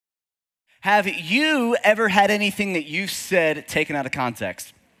Have you ever had anything that you said taken out of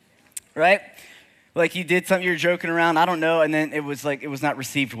context, right? Like you did something, you were joking around, I don't know, and then it was not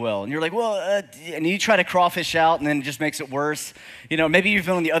received well. And you're like, well, and you try to crawfish out and then it just makes it worse. You know, maybe you're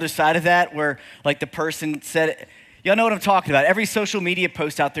feeling the other side of that where like the person said it. Y'all know what I'm talking about. Every social media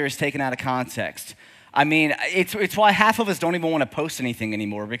post out there is taken out of context. I mean, it's why half of us don't even want to post anything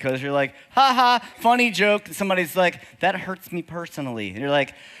anymore because you're like, ha ha, funny joke. And somebody's like, that hurts me personally. And you're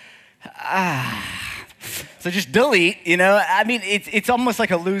like, so just delete, you know? I mean, it's almost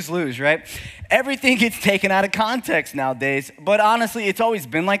like a lose-lose, right? Everything gets taken out of context nowadays, but honestly, it's always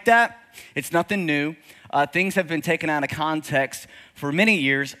been like that. It's nothing new. Things have been taken out of context for many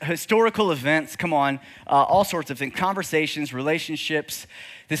years. Historical events, come on, all sorts of things, conversations, relationships.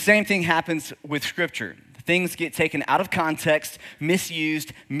 The same thing happens with Scripture. Things get taken out of context,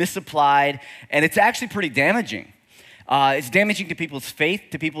 misused, misapplied, and it's actually pretty damaging. It's damaging to people's faith,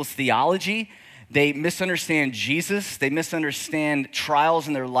 to people's theology. They misunderstand Jesus. They misunderstand trials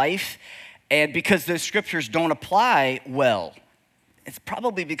in their life. And because those scriptures don't apply well, it's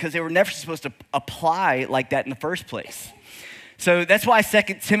probably because they were never supposed to apply like that in the first place. So that's why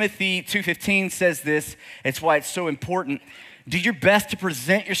 2 Timothy 2:15 says this. It's why it's so important. Do your best to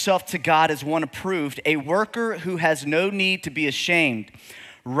present yourself to God as one approved, a worker who has no need to be ashamed,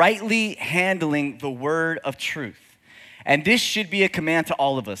 rightly handling the word of truth. And this should be a command to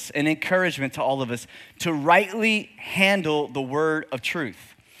all of us, an encouragement to all of us to rightly handle the word of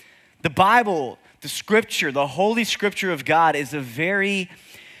truth. The Bible, the scripture, the holy scripture of God is a very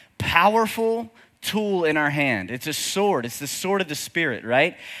powerful tool in our hand. It's a sword. It's the sword of the Spirit,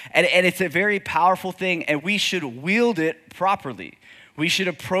 right? And it's a very powerful thing, and we should wield it properly. We should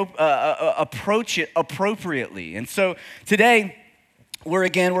approach it appropriately. And so today,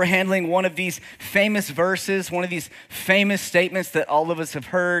 we're handling one of these famous verses, one of these famous statements that all of us have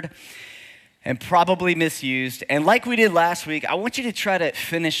heard and probably misused. And like we did last week, I want you to try to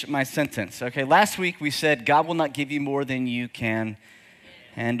finish my sentence, okay? Last week we said, God will not give you more than you can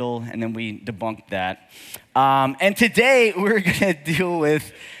handle, and then we debunked that. And today we're gonna deal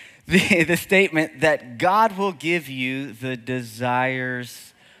with the statement that God will give you the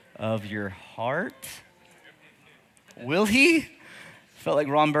desires of your heart. Will he? Felt like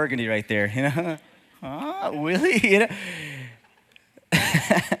Ron Burgundy right there, you know? Will he? You know?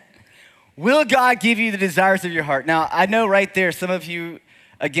 Will God give you the desires of your heart? Now, I know right there, some of you,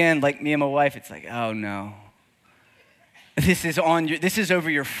 again, like me and my wife, it's like, oh no. This is over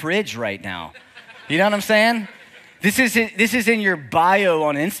your fridge right now. You know what I'm saying? This is in your bio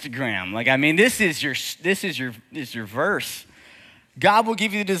on Instagram. Like, I mean, this is your verse. God will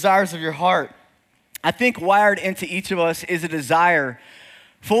give you the desires of your heart. I think wired into each of us is a desire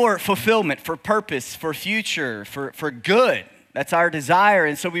for fulfillment, for purpose, for future, for good. That's our desire.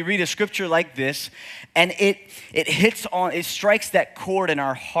 And so we read a scripture like this, and it strikes that chord in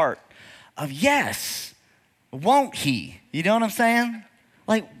our heart of yes, won't he? You know what I'm saying?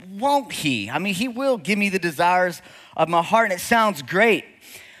 Like, won't he? I mean, he will give me the desires of my heart, and it sounds great,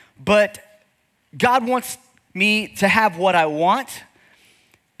 but God wants me to have what I want.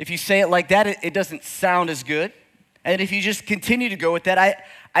 If you say it like that, it doesn't sound as good. And if you just continue to go with that,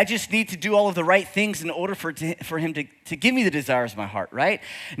 I just need to do all of the right things in order for him to give me the desires of my heart, right?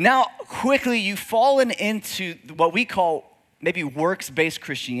 Now, quickly, you've fallen into what we call maybe works-based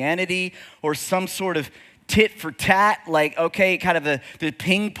Christianity or some sort of tit for tat, like, okay, kind of the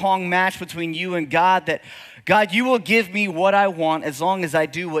ping pong match between you and God, that God, you will give me what I want as long as I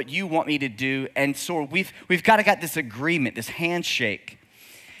do what you want me to do. And so we've got this agreement, this handshake.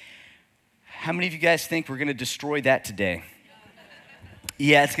 How many of you guys think we're going to destroy that today?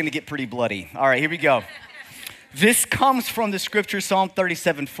 Yeah, it's going to get pretty bloody. All right, here we go. This comes from the scripture, Psalm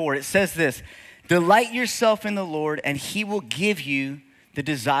 37:4. It says this, delight yourself in the Lord, and he will give you the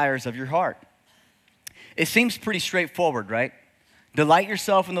desires of your heart. It seems pretty straightforward, right? Delight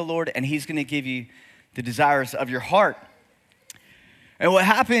yourself in the Lord, and he's going to give you the desires of your heart. And what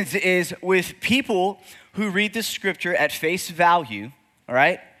happens is with people who read this scripture at face value, all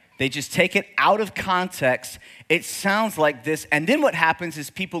right, they just take it out of context. It sounds like this. And then what happens is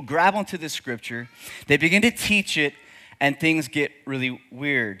people grab onto the scripture, they begin to teach it, and things get really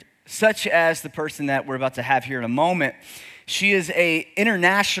weird. Such as the person that we're about to have here in a moment. She is an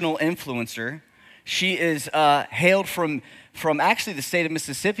international influencer. She is hailed from actually the state of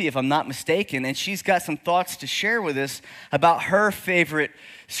Mississippi, if I'm not mistaken. And she's got some thoughts to share with us about her favorite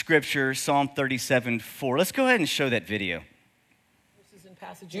scripture, Psalm 37:4. Let's go ahead and show that video.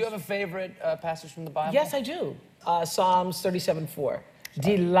 Do you have a favorite passage from the Bible? Yes, I do. Psalms 37:4.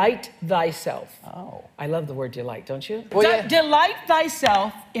 Delight thyself. Oh. I love the word delight, don't you? Well, yeah. Delight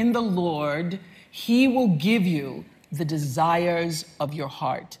thyself in the Lord. He will give you the desires of your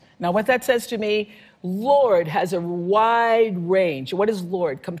heart. Now, what that says to me, Lord has a wide range. What is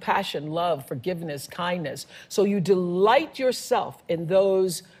Lord? Compassion, love, forgiveness, kindness. So you delight yourself in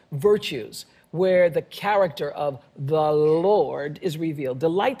those virtues where the character of the Lord is revealed.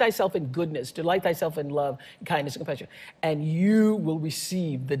 Delight thyself in goodness, delight thyself in love, kindness, and compassion, and you will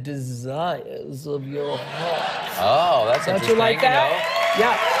receive the desires of your heart. Oh, that's Don't interesting. you like that?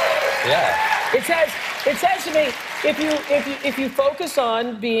 Yeah. It says to me, if you focus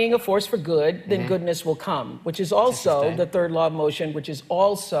on being a force for good, then goodness will come, which is also the third law of motion, which is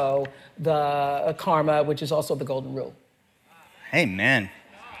also the karma, which is also the golden rule. Amen.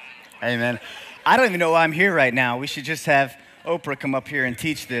 Amen. I don't even know why I'm here right now. We should just have Oprah come up here and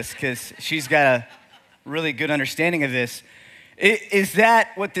teach this because she's got a really good understanding of this. Is that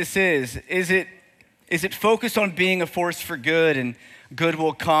what this is? Is it focused on being a force for good and good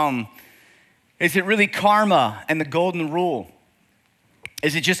will come? Is it really karma and the golden rule?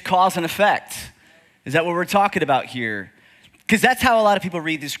 Is it just cause and effect? Is that what we're talking about here? Because that's how a lot of people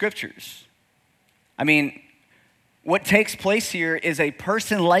read the scriptures. I mean, what takes place here is a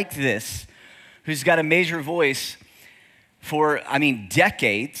person like this who's got a major voice for,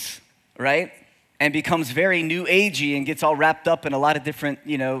 decades, right? And becomes very new agey and gets all wrapped up in a lot of different,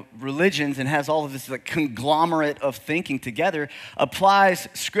 religions and has all of this like conglomerate of thinking together, applies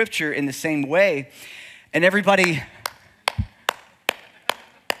scripture in the same way. And everybody,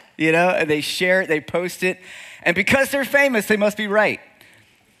 and they share it, they post it. And because they're famous, they must be right.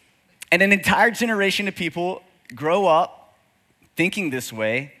 And an entire generation of people grow up thinking this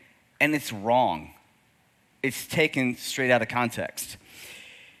way, and it's wrong. It's taken straight out of context.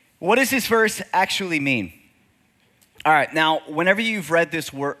 What does this verse actually mean? All right, now, whenever you've read this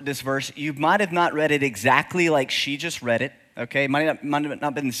verse, you might have not read it exactly like she just read it, okay? It might have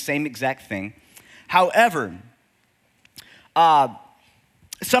not been the same exact thing. However,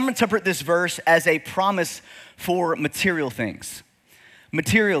 some interpret this verse as a promise for material things.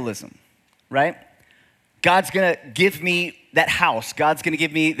 Materialism, right? God's gonna give me that house. God's gonna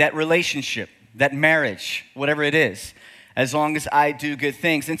give me that relationship, that marriage, whatever it is, as long as I do good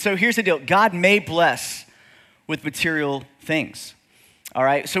things. And so here's the deal. God may bless with material things, all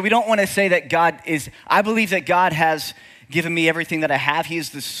right? So we don't wanna say that I believe that God has given me everything that I have. He is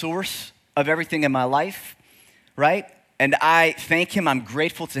the source of everything in my life, right? And I thank him, I'm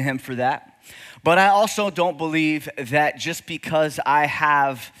grateful to him for that. But I also don't believe that just because I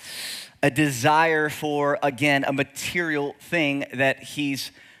have a desire for, again, a material thing, that he's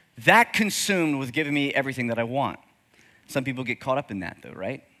that consumed with giving me everything that I want. Some people get caught up in that though,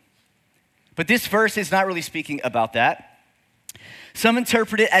 right? But this verse is not really speaking about that. Some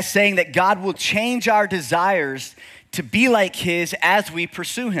interpret it as saying that God will change our desires to be like his as we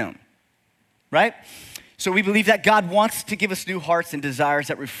pursue him, right? So we believe that God wants to give us new hearts and desires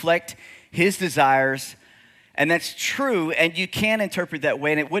that reflect his desires. And that's true, and you can interpret that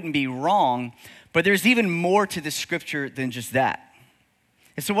way, and it wouldn't be wrong, but there's even more to this scripture than just that.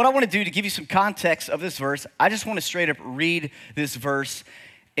 And so what I want to do to give you some context of this verse, I just want to straight up read this verse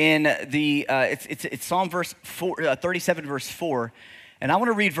in it's Psalm 37, verse 4, and I want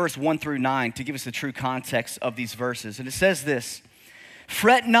to read verse 1 through 9 to give us the true context of these verses. And it says this: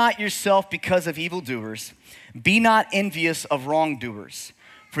 "Fret not yourself because of evildoers, be not envious of wrongdoers,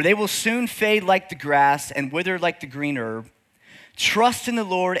 for they will soon fade like the grass and wither like the green herb. Trust in the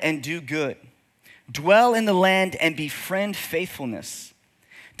Lord and do good. Dwell in the land and befriend faithfulness.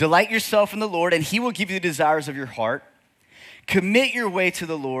 Delight yourself in the Lord, and he will give you the desires of your heart. Commit your way to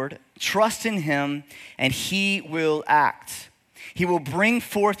the Lord. Trust in him, and he will act. He will bring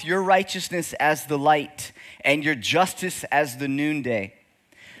forth your righteousness as the light and your justice as the noonday.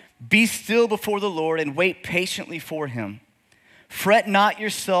 Be still before the Lord and wait patiently for him. Fret not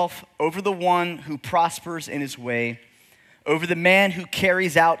yourself over the one who prospers in his way, over the man who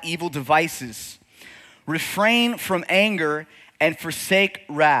carries out evil devices. Refrain from anger and forsake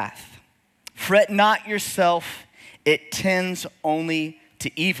wrath. Fret not yourself, it tends only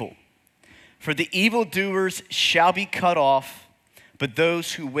to evil. For the evildoers shall be cut off, but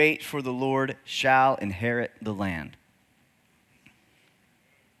those who wait for the Lord shall inherit the land."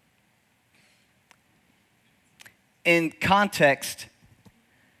 In context,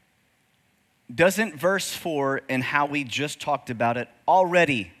 doesn't verse 4 and how we just talked about it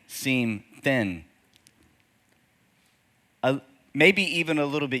already seem thin? Maybe even a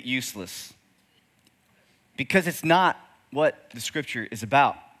little bit useless, because it's not what the scripture is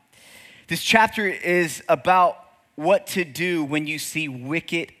about. This chapter is about what to do when you see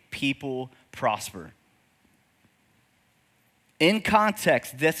wicked people prosper. In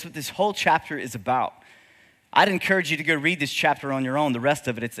context, that's what this whole chapter is about. I'd encourage you to go read this chapter on your own. The rest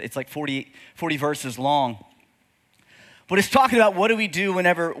of it, it's like 40 verses long. But it's talking about what do we do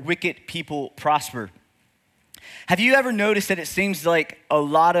whenever wicked people prosper. Have you ever noticed that it seems like a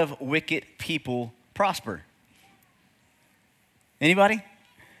lot of wicked people prosper? Anybody?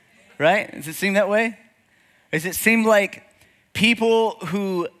 Right? Does it seem that way? Does it seem like people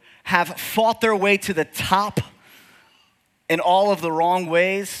who have fought their way to the top in all of the wrong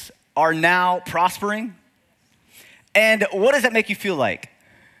ways are now prospering? And what does that make you feel like?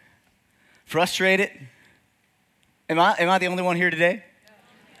 Frustrated? Am I the only one here today?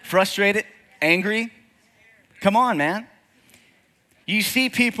 Frustrated? Angry? Come on, man. You see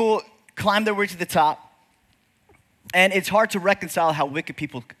people climb their way to the top, and it's hard to reconcile how wicked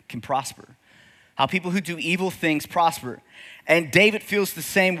people can prosper, how people who do evil things prosper. And David feels the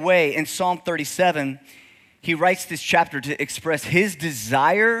same way. In Psalm 37, he writes this chapter to express his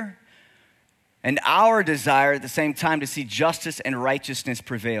desire and our desire at the same time to see justice and righteousness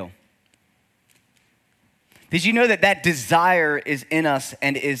prevail. Did you know that that desire is in us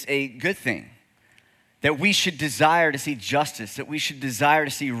and is a good thing? That we should desire to see justice, that we should desire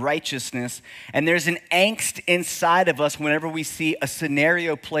to see righteousness. And there's an angst inside of us whenever we see a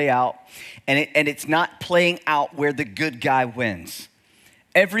scenario play out and it's not playing out where the good guy wins.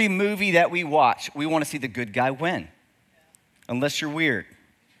 Every movie that we watch, we want to see the good guy win. Unless you're weird,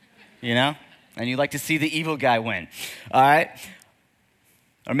 you know? And you like to see the evil guy win, all right?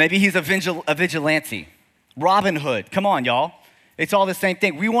 Or maybe he's a vigilante. Robin Hood, come on, y'all. It's all the same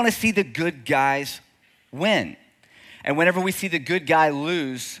thing. We want to see the good guys win. And whenever we see the good guy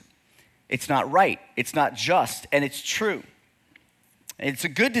lose, it's not right, it's not just, and it's true. It's a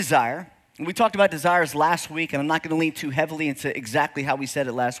good desire. And we talked about desires last week, and I'm not going to lean too heavily into exactly how we said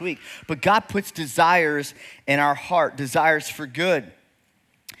it last week. But God puts desires in our heart, desires for good.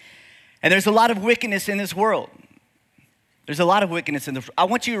 And there's a lot of wickedness in this world. There's a lot of wickedness in the world. I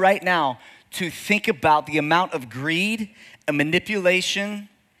want you right now to think about the amount of greed and manipulation,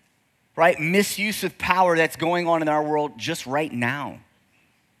 right? Misuse of power that's going on in our world just right now.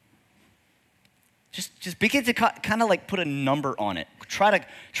 Just begin to kind of like put a number on it. Try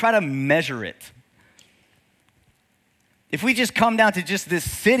to measure it. If we just come down to just this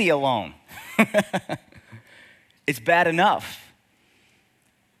city alone, it's bad enough.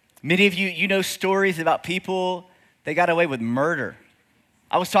 Many of you know stories about people, they got away with murder.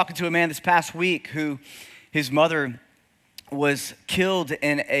 I was talking to a man this past week who his mother was killed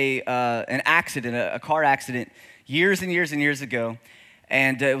in an accident, a car accident, years and years and years ago.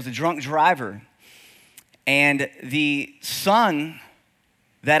 And it was a drunk driver. And the son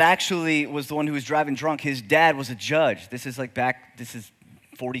that actually was the one who was driving drunk, his dad was a judge. This is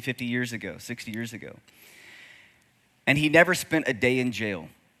 40, 50 years ago, 60 years ago. And he never spent a day in jail.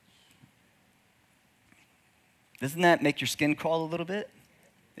 Doesn't that make your skin crawl a little bit?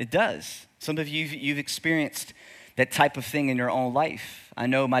 It does. Some of you've experienced that type of thing in your own life. I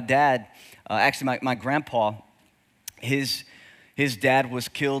know my dad, actually my grandpa, his dad was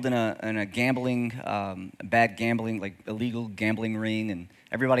killed in a gambling, bad gambling, like illegal gambling ring, and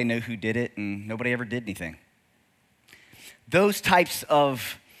everybody knew who did it, and nobody ever did anything. Those types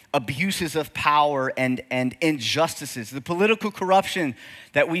of abuses of power and injustices, the political corruption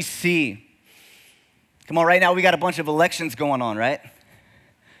that we see. Come on, right now we got a bunch of elections going on, right?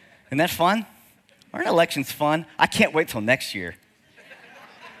 Isn't that fun? Aren't elections fun? I can't wait till next year.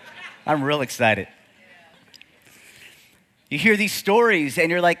 I'm real excited. You hear these stories and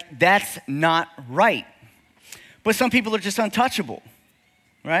you're like, that's not right. But some people are just untouchable,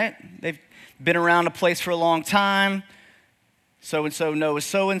 right? They've been around a place for a long time. So-and-so knows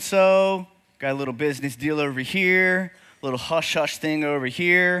so-and-so. Got a little business deal over here, a little hush-hush thing over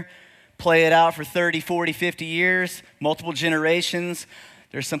here. Play it out for 30, 40, 50 years, multiple generations.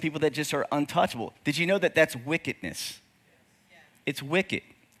 There's some people that just are untouchable. Did you know that that's wickedness? It's wicked.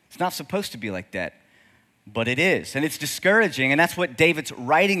 It's not supposed to be like that, but it is. And it's discouraging, and that's what David's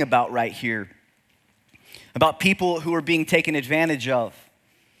writing about right here, about people who are being taken advantage of.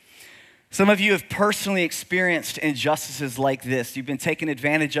 Some of you have personally experienced injustices like this. You've been taken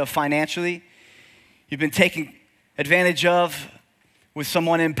advantage of financially. You've been taken advantage of with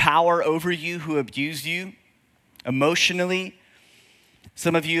someone in power over you who abused you emotionally.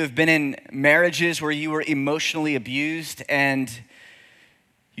 Some of you have been in marriages where you were emotionally abused and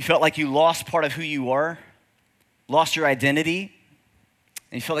you felt like you lost part of who you were, lost your identity,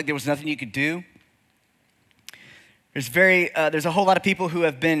 and you felt like there was nothing you could do. There's a whole lot of people who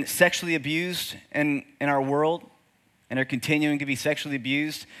have been sexually abused in our world. and are continuing to be sexually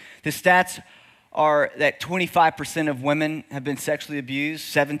abused. The stats are that 25% of women have been sexually abused,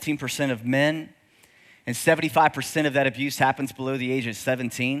 17% of men, and 75% of that abuse happens below the age of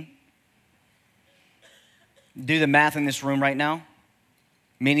 17. Do the math in this room right now.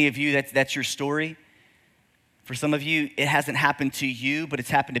 Many of you, that's your story. For some of you, it hasn't happened to you, but it's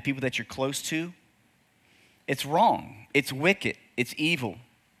happened to people that you're close to. It's wrong. It's wicked. It's evil.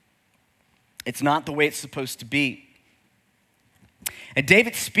 It's not the way it's supposed to be. And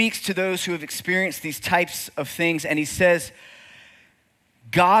David speaks to those who have experienced these types of things, and he says,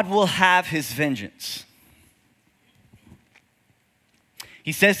 God will have his vengeance.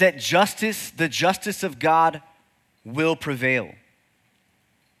 He says that the justice of God will prevail.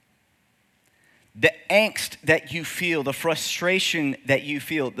 The angst that you feel, the frustration that you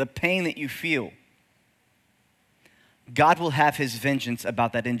feel, the pain that you feel, God will have his vengeance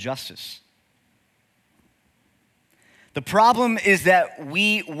about that injustice. The problem is that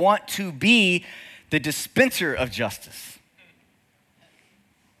we want to be the dispenser of justice,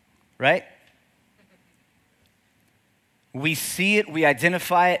 right? We see it, we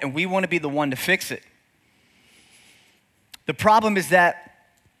identify it, and we want to be the one to fix it. The problem is that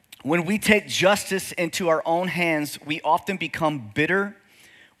when we take justice into our own hands, we often become bitter,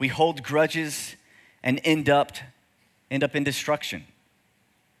 we hold grudges, and end up in destruction.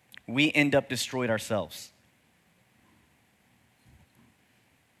 We end up destroyed ourselves.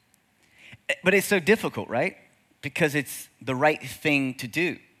 But it's so difficult, right? Because it's the right thing to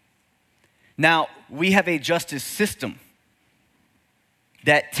do. Now, we have a justice system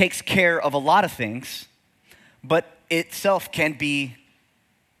that takes care of a lot of things, but itself can be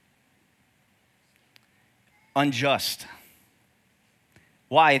unjust.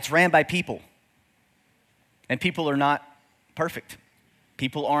 Why? It's ran by people. And people are not perfect.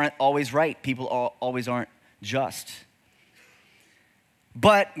 People aren't always right. People always aren't just.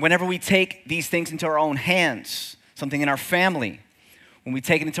 But whenever we take these things into our own hands, something in our family, when we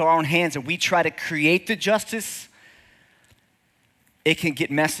take it into our own hands and we try to create the justice, it can get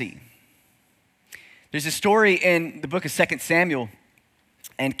messy. There's a story in the book of 2 Samuel,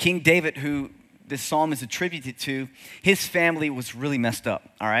 and King David, who this psalm is attributed to, his family was really messed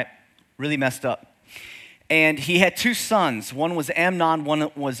up, all right? Really messed up. And he had two sons. One was Amnon,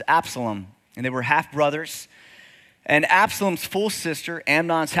 one was Absalom, and they were half-brothers. And Absalom's full sister,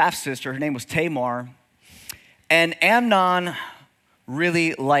 Amnon's half-sister, her name was Tamar. And Amnon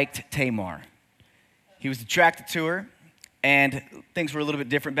really liked Tamar. He was attracted to her, and things were a little bit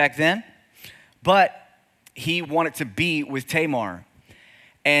different back then. But he wanted to be with Tamar,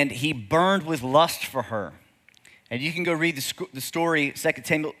 and he burned with lust for her. And you can go read the story,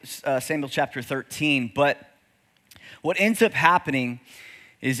 2 Samuel chapter 13. But what ends up happening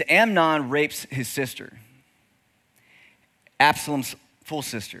is Amnon rapes his sister, Absalom's full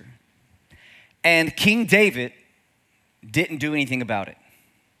sister. And King David didn't do anything about it.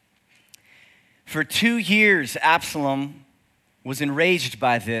 For 2 years, Absalom was enraged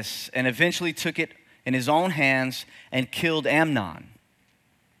by this and eventually took it in his own hands and killed Amnon,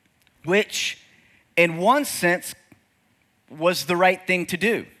 which in one sense was the right thing to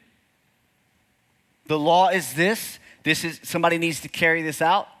do. The law is this is, somebody needs to carry this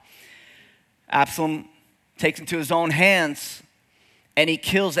out. Absalom takes it into his own hands and he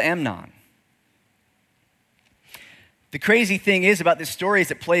kills Amnon. The crazy thing is about this story as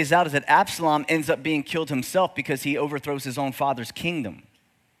it plays out is that Absalom ends up being killed himself because he overthrows his own father's kingdom.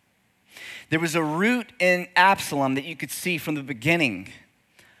 There was a root in Absalom that you could see from the beginning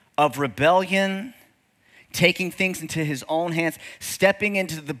of rebellion, taking things into his own hands, stepping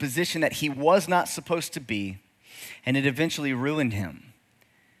into the position that he was not supposed to be, and it eventually ruined him.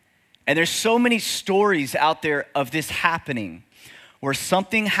 And there's so many stories out there of this happening where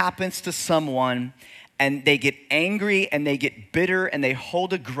something happens to someone and they get angry and they get bitter and they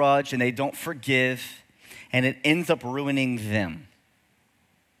hold a grudge and they don't forgive, and it ends up ruining them.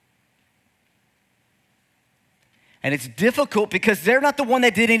 And it's difficult because they're not the one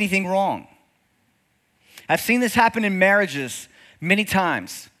that did anything wrong. I've seen this happen in marriages many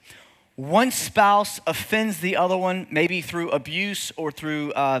times. One spouse offends the other one, maybe through abuse or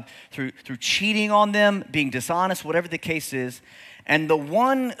through cheating on them, being dishonest, whatever the case is. And the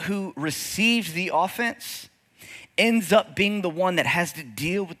one who receives the offense ends up being the one that has to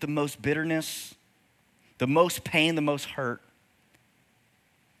deal with the most bitterness, the most pain, the most hurt.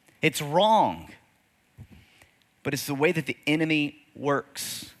 It's wrong, but it's the way that the enemy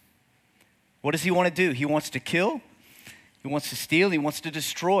works. What does he want to do? He wants to kill, he wants to steal, he wants to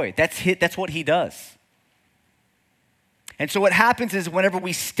destroy. That's what he does. And so what happens is whenever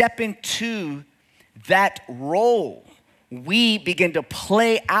we step into that role we begin to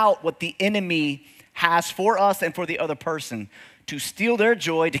play out what the enemy has for us and for the other person to steal their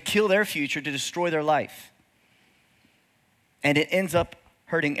joy, to kill their future, to destroy their life. And it ends up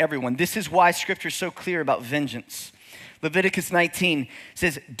hurting everyone. This is why Scripture is so clear about vengeance. Leviticus 19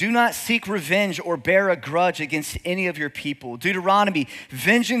 says, do not seek revenge or bear a grudge against any of your people. Deuteronomy,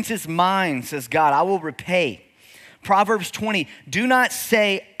 vengeance is mine, says God, I will repay. Proverbs 20, do not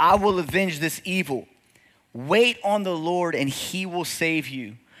say, I will avenge this evil. Wait on the Lord and he will save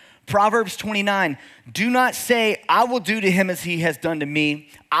you. Proverbs 29, do not say, I will do to him as he has done to me.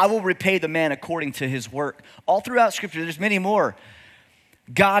 I will repay the man according to his work. All throughout Scripture, there's many more.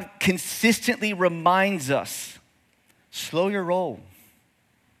 God consistently reminds us, slow your roll.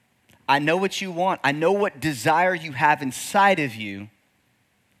 I know what you want. I know what desire you have inside of you,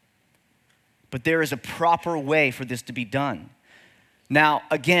 but there is a proper way for this to be done. Now,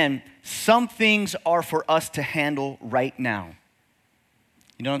 again, some things are for us to handle right now.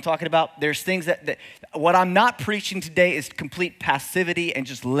 You know what I'm talking about? There's things that what I'm not preaching today is complete passivity and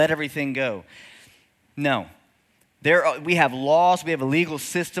just let everything go. No. We have laws, we have a legal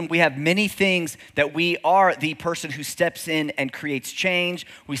system, we have many things that we are the person who steps in and creates change.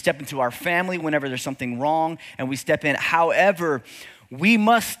 We step into our family whenever there's something wrong, and we step in. However, we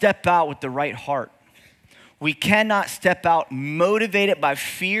must step out with the right heart. We cannot step out motivated by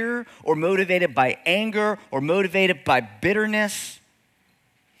fear or motivated by anger or motivated by bitterness,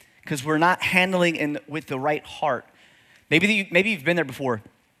 because we're not handling with the right heart. Maybe you've been there before,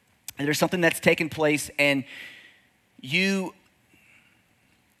 and there's something that's taken place, and you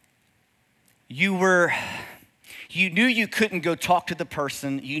knew you couldn't go talk to the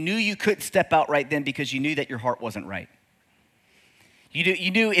person. You knew you couldn't step out right then because you knew that your heart wasn't right.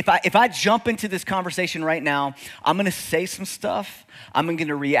 You knew if I jump into this conversation right now, I'm gonna say some stuff. I'm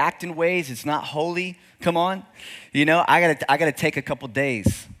gonna react in ways it's not holy. Come on, I gotta take a couple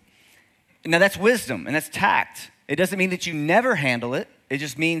days. Now that's wisdom and that's tact. It doesn't mean that you never handle it. It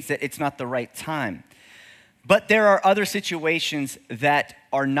just means that it's not the right time. But there are other situations that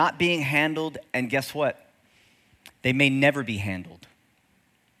are not being handled, and guess what? They may never be handled.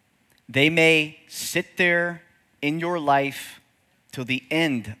 They may sit there in your life till the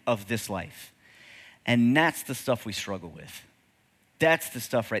end of this life. And that's the stuff we struggle with. That's the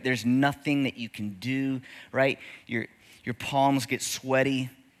stuff, right? There's nothing that you can do, right? Your palms get sweaty.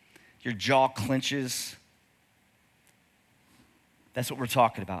 Your jaw clenches. That's what we're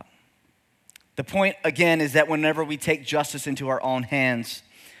talking about. The point, again, is that whenever we take justice into our own hands,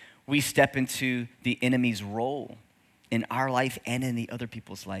 we step into the enemy's role in our life and in the other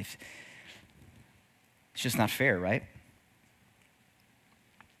people's life. It's just not fair, right?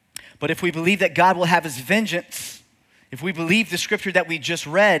 But if we believe that God will have his vengeance, if we believe the scripture that we just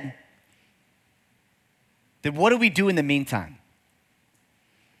read, then what do we do in the meantime?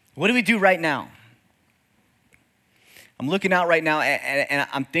 What do we do right now? I'm looking out right now and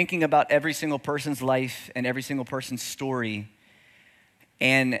I'm thinking about every single person's life and every single person's story.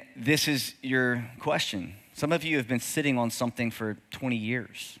 And this is your question. Some of you have been sitting on something for 20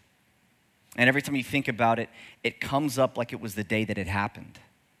 years. And every time you think about it, it comes up like it was the day that it happened.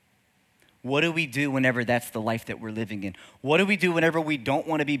 What do we do whenever that's the life that we're living in? What do we do whenever we don't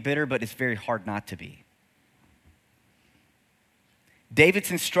want to be bitter, but it's very hard not to be? David's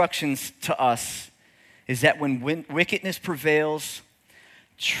instructions to us is that when wickedness prevails,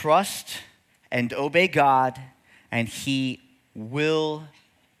 trust and obey God, and he will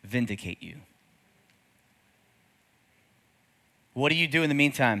vindicate you. What do you do in the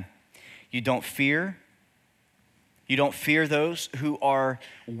meantime? You don't fear. You don't fear those who are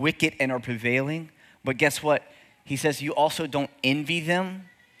wicked and are prevailing. But guess what? He says you also don't envy them.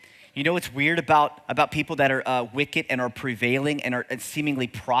 You know what's weird about people that are wicked and are prevailing and are seemingly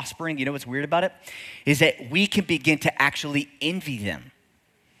prospering? You know what's weird about it? Is that we can begin to actually envy them.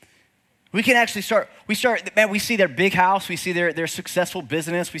 We can actually we see their big house, we see their successful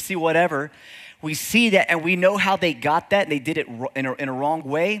business, we see whatever. We see that and we know how they got that and they did it in a wrong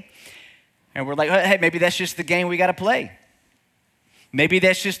way. And we're like, hey, maybe that's just the game we got to play. Maybe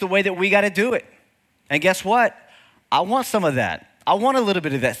that's just the way that we got to do it. And guess what? I want some of that. I want a little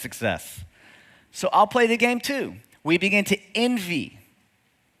bit of that success. So I'll play the game too. We begin to envy.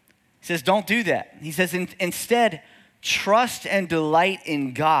 He says, don't do that. He says, instead, trust and delight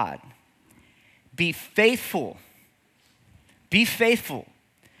in God. Be faithful. Be faithful.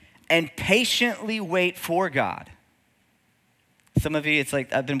 And patiently wait for God. Some of you, it's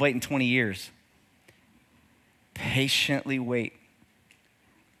like, I've been waiting 20 years. Patiently wait.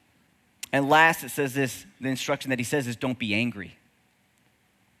 And last, it says this, the instruction that he says is don't be angry.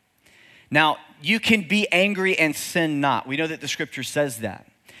 Now, you can be angry and sin not. We know that the scripture says that.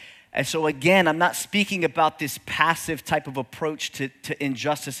 And so again, I'm not speaking about this passive type of approach to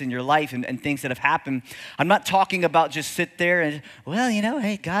injustice in your life and things that have happened. I'm not talking about just sit there and, well,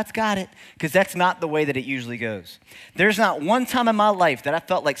 hey, God's got it, because that's not the way that it usually goes. There's not one time in my life that I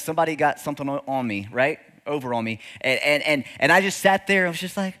felt like somebody got something on me, right? Over on me. And I just sat there and was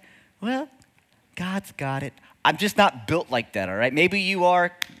just like, well, God's got it. I'm just not built like that, all right? Maybe you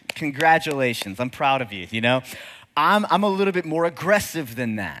are. Congratulations. I'm proud of you, I'm a little bit more aggressive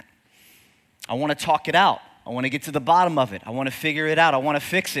than that. I want to talk it out. I want to get to the bottom of it. I want to figure it out. I want to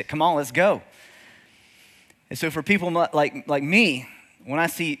fix it. Come on, let's go. And so for people like me, when I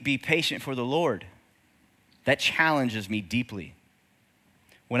see be patient for the Lord, that challenges me deeply.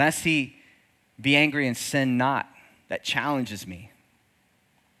 When I see be angry and sin not, that challenges me.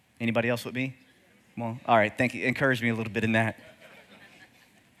 Anybody else with me? Come on. All right, thank you. Encourage me a little bit in that.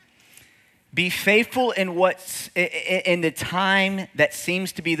 Be faithful in the time that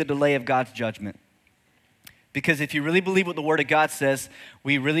seems to be the delay of God's judgment. Because if you really believe what the Word of God says,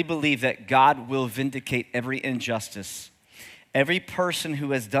 we really believe that God will vindicate every injustice. Every person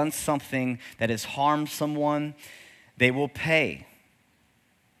who has done something that has harmed someone, they will pay.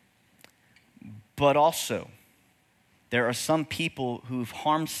 But also, there are some people who've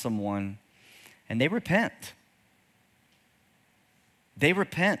harmed someone and they repent. They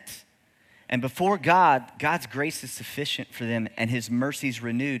repent. And before God, God's grace is sufficient for them and his mercy is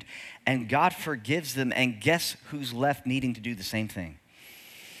renewed. And God forgives them. And guess who's left needing to do the same thing?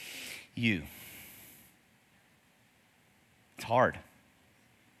 You. It's hard.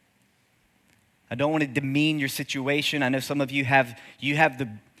 I don't want to demean your situation. I know some of you have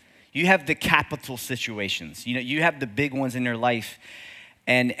the capital situations. You have the big ones in your life.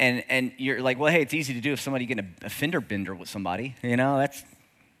 And you're like, well, hey, it's easy to do if somebody get a fender bender with somebody. That's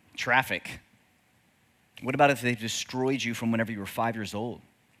traffic. What about if they destroyed you from whenever you were 5 years old?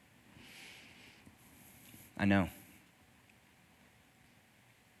 I know.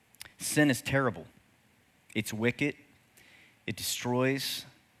 Sin is terrible. It's wicked. It destroys.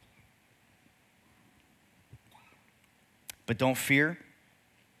 But don't fear.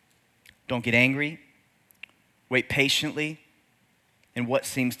 Don't get angry. Wait patiently in what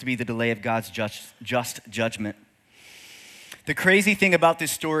seems to be the delay of God's just judgment. The crazy thing about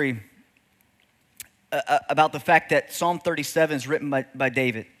this story, about the fact that Psalm 37 is written by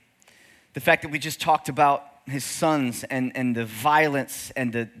David, the fact that we just talked about his sons and the violence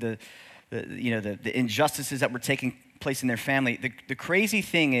and the injustices that were taking place in their family. The crazy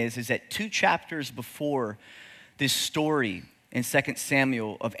thing is that 2 chapters before this story in 2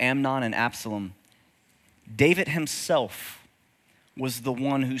 Samuel of Amnon and Absalom, David himself was the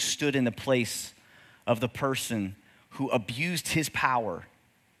one who stood in the place of the person who abused his power,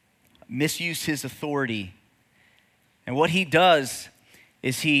 misused his authority. And what he does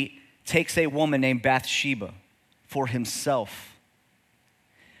is he takes a woman named Bathsheba for himself.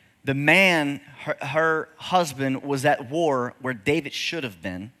 The man, her husband, was at war where David should have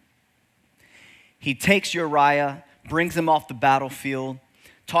been. He takes Uriah, brings him off the battlefield,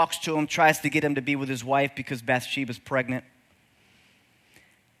 talks to him, tries to get him to be with his wife because Bathsheba's pregnant.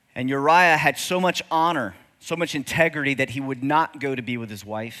 And Uriah had so much honor, so much integrity that he would not go to be with his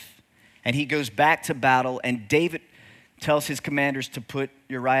wife. And he goes back to battle, and David tells his commanders to put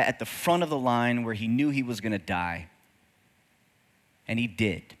Uriah at the front of the line where he knew he was going to die. And he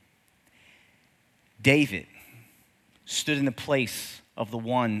did. David stood in the place of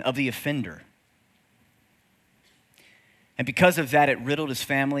the offender. And because of that, it riddled his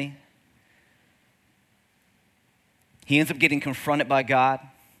family. He ends up getting confronted by God.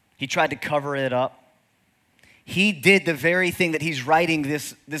 He tried to cover it up. He did the very thing that he's writing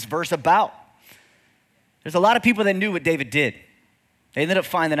this verse about. There's a lot of people that knew what David did. They ended up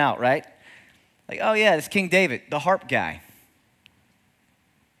finding out, right? Like, oh yeah, it's King David, the harp guy.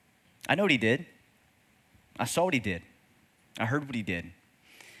 I know what he did. I saw what he did. I heard what he did.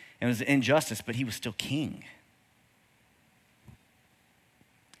 It was injustice, but he was still king.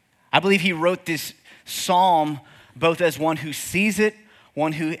 I believe he wrote this psalm both as one who sees it,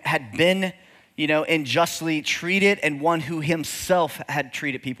 one who had been, unjustly treated, and one who himself had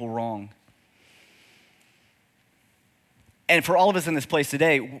treated people wrong. And for all of us in this place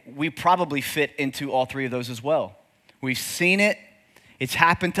today, we probably fit into all three of those as well. We've seen it, it's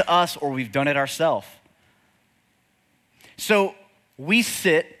happened to us, or we've done it ourselves. So we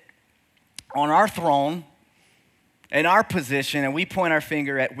sit on our throne in our position and we point our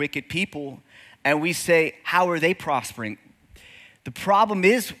finger at wicked people and we say, how are they prospering? The problem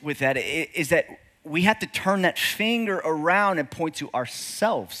is with that is that we have to turn that finger around and point to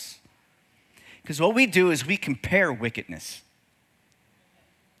ourselves. Because what we do is we compare wickedness.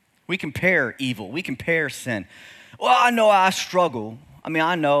 We compare evil. We compare sin. Well, I know I struggle. I mean,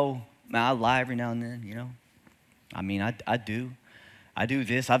 I know, man, I lie every now and then, you know. I mean, I do. I do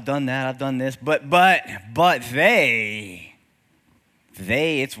this. I've done that. I've done this. But they,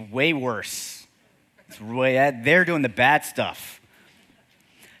 it's way worse. They're doing the bad stuff.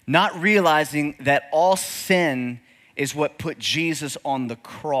 Not realizing that all sin is what put Jesus on the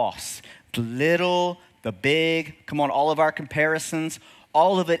cross. The little, the big, come on, all of our comparisons,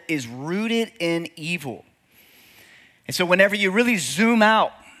 all of it is rooted in evil. And so whenever you really zoom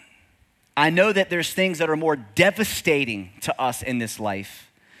out, I know that there's things that are more devastating to us in this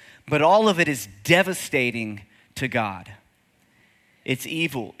life, but all of it is devastating to God. It's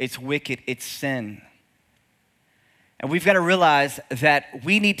evil, it's wicked, it's sin. And we've got to realize that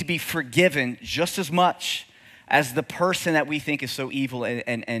we need to be forgiven just as much as the person that we think is so evil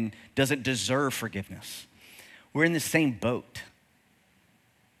and doesn't deserve forgiveness. We're in the same boat.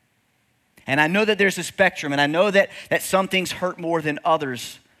 And I know that there's a spectrum, and I know that some things hurt more than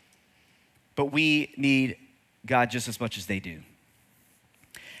others, but we need God just as much as they do.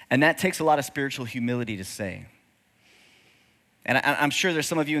 And that takes a lot of spiritual humility to say. And I'm sure there's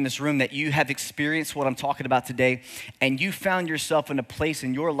some of you in this room that you have experienced what I'm talking about today, and you found yourself in a place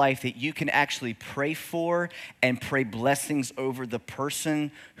in your life that you can actually pray for and pray blessings over the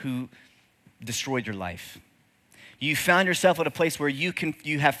person who destroyed your life. You found yourself at a place where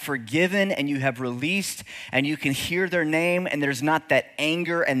you have forgiven and you have released, and you can hear their name, and there's not that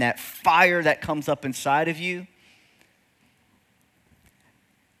anger and that fire that comes up inside of you.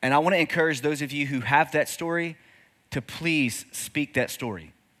 And I want to encourage those of you who have that story to please speak that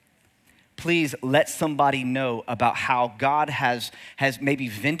story. Please let somebody know about how God has maybe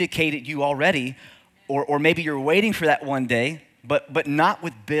vindicated you already, or maybe you're waiting for that one day, but not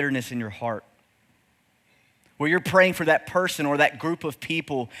with bitterness in your heart, where you're praying for that person or that group of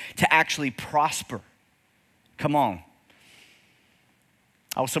people to actually prosper. Come on.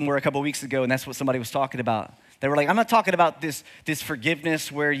 I was somewhere a couple weeks ago, and that's what somebody was talking about. They were like, I'm not talking about this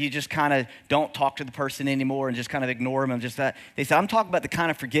forgiveness where you just kind of don't talk to the person anymore and just kind of ignore them and just that. They said, I'm talking about the kind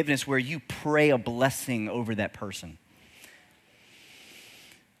of forgiveness where you pray a blessing over that person.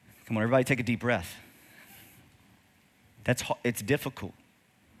 Come on, everybody take a deep breath. It's difficult.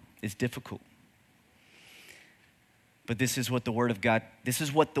 It's difficult. But this is what the Word of God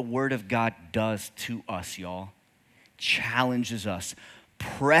does to us, y'all. Challenges us,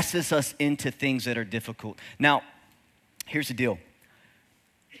 presses us into things that are difficult. Now, here's the deal.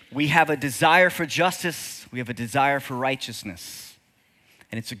 We have a desire for justice. We have a desire for righteousness.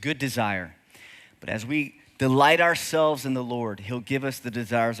 And it's a good desire. But as we delight ourselves in the Lord, He'll give us the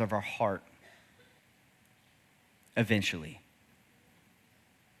desires of our heart eventually.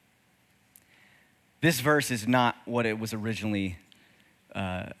 This verse is not what it was originally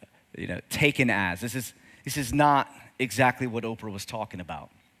taken as. This is not exactly what Oprah was talking about.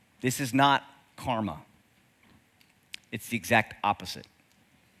 This is not karma. It's the exact opposite.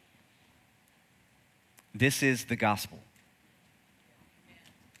 This is the gospel.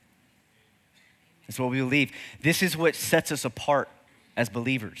 That's what we believe. This is what sets us apart as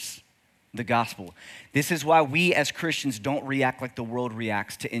believers, the gospel. This is why we as Christians don't react like the world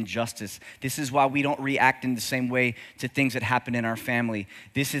reacts to injustice. This is why we don't react in the same way to things that happen in our family.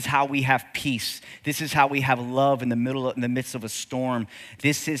 This is how we have peace. This is how we have love in the midst of a storm.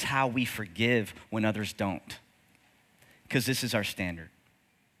 This is how we forgive when others don't. Because this is our standard.